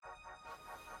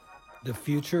The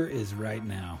future is right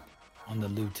now on the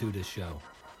Lou Tuda Show.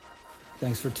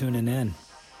 Thanks for tuning in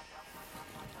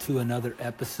to another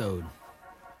episode.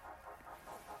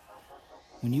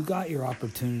 When you got your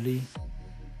opportunity,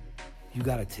 you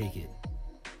got to take it.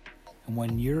 And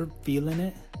when you're feeling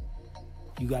it,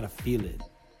 you got to feel it.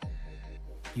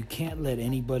 You can't let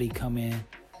anybody come in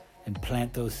and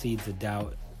plant those seeds of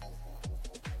doubt,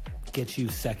 get you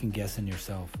second guessing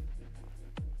yourself.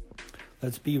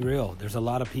 Let's be real. There's a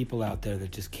lot of people out there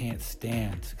that just can't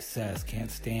stand success, can't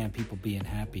stand people being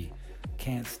happy,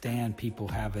 can't stand people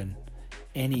having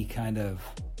any kind of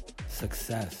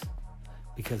success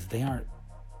because they aren't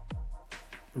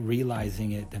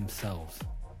realizing it themselves.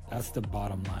 That's the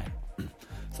bottom line.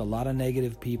 There's a lot of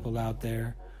negative people out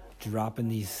there dropping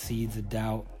these seeds of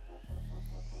doubt,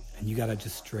 and you gotta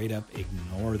just straight up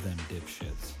ignore them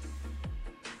dipshits.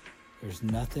 There's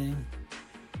nothing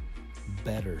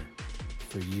better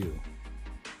for you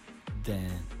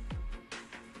than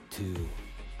to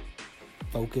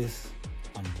focus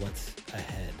on what's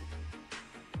ahead.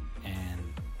 And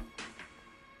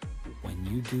when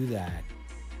you do that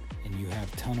and you have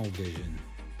tunnel vision,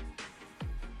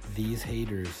 these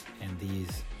haters and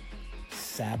these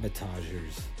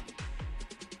sabotagers,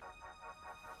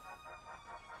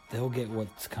 they'll get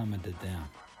what's coming to them.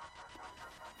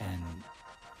 And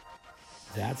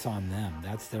that's on them.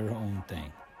 That's their own thing.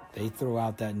 They throw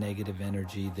out that negative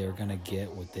energy, they're going to get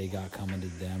what they got coming to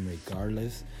them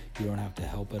regardless. You don't have to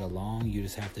help it along. You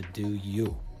just have to do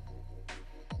you.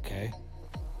 Okay?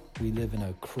 We live in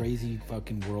a crazy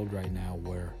fucking world right now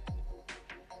where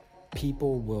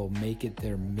people will make it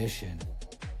their mission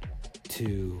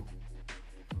to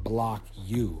block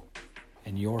you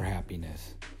and your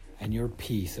happiness and your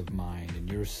peace of mind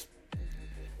and your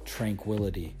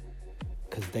tranquility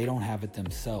because they don't have it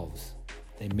themselves.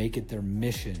 They make it their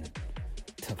mission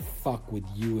to fuck with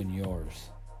you and yours.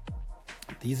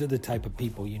 These are the type of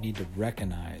people you need to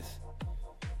recognize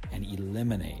and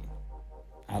eliminate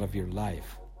out of your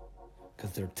life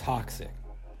because they're toxic,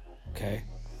 okay?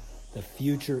 The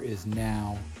future is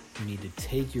now. You need to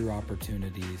take your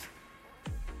opportunities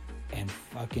and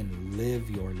fucking live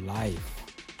your life,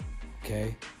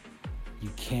 okay?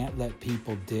 You can't let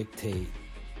people dictate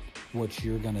what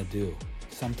you're gonna do.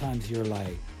 Sometimes you're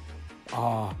like,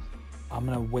 I'm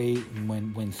gonna wait, and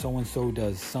when so-and-so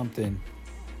does something,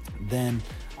 then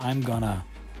I'm gonna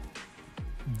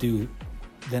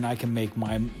then I can make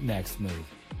my next move.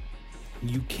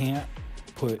 You can't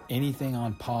put anything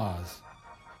on pause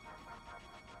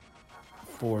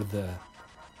for the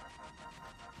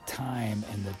time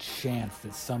and the chance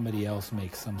that somebody else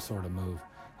makes some sort of move.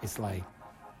 It's like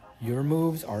your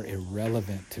moves are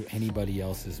irrelevant to anybody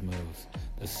else's moves.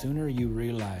 The sooner you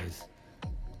realize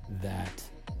that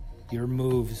your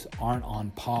moves aren't on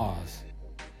pause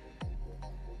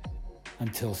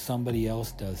until somebody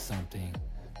else does something,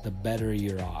 the better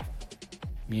you're off.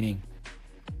 Meaning,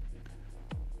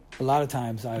 a lot of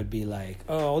times I would be like,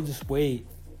 I'll just wait,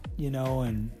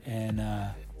 and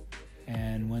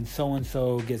when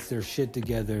so-and-so gets their shit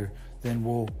together, then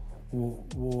we'll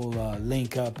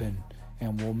link up and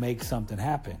we'll make something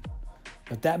happen.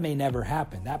 But that may never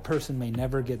happen. That person may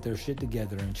never get their shit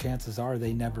together, and chances are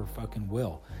they never fucking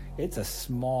will. It's a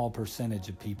small percentage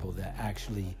of people that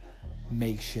actually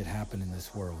make shit happen in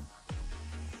this world.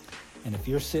 And if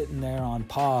you're sitting there on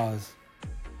pause,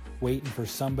 waiting for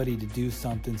somebody to do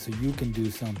something so you can do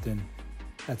something,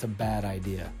 that's a bad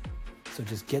idea. So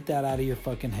just get that out of your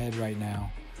fucking head right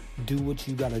now. Do what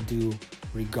you gotta do,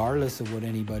 regardless of what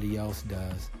anybody else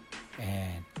does,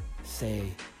 and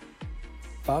say,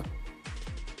 fuck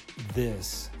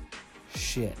this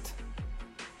shit.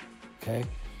 Okay?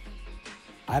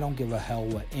 I don't give a hell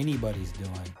what anybody's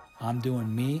doing. I'm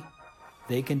doing me.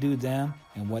 They can do them,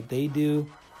 and what they do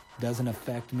doesn't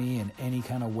affect me in any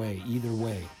kind of way, either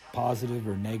way, positive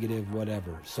or negative,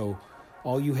 whatever. So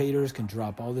all you haters can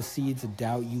drop all the seeds of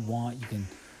doubt you want. You can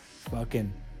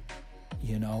fucking,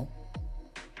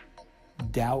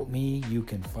 doubt me. You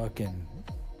can fucking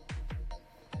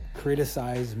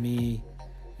criticize me.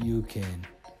 You can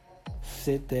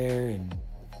sit there and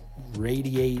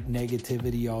radiate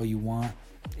negativity all you want.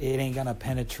 It ain't gonna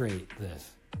penetrate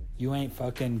this. You ain't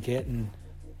fucking getting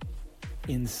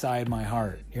inside my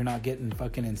heart. You're not getting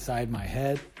fucking inside my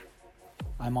head.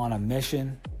 I'm on a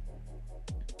mission.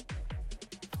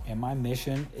 And my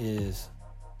mission is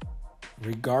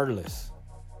regardless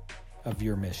of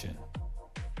your mission.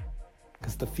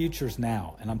 Because the future's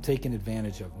now, and I'm taking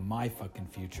advantage of my fucking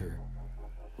future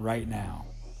right now.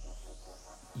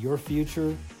 Your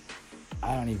future,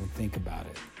 I don't even think about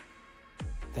it.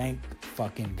 Thank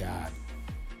fucking God.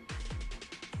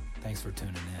 Thanks for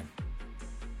tuning in.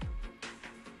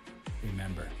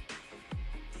 remember,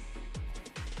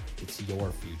 it's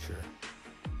your future,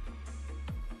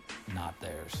 not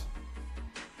theirs.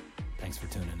 Thanks for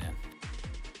tuning in.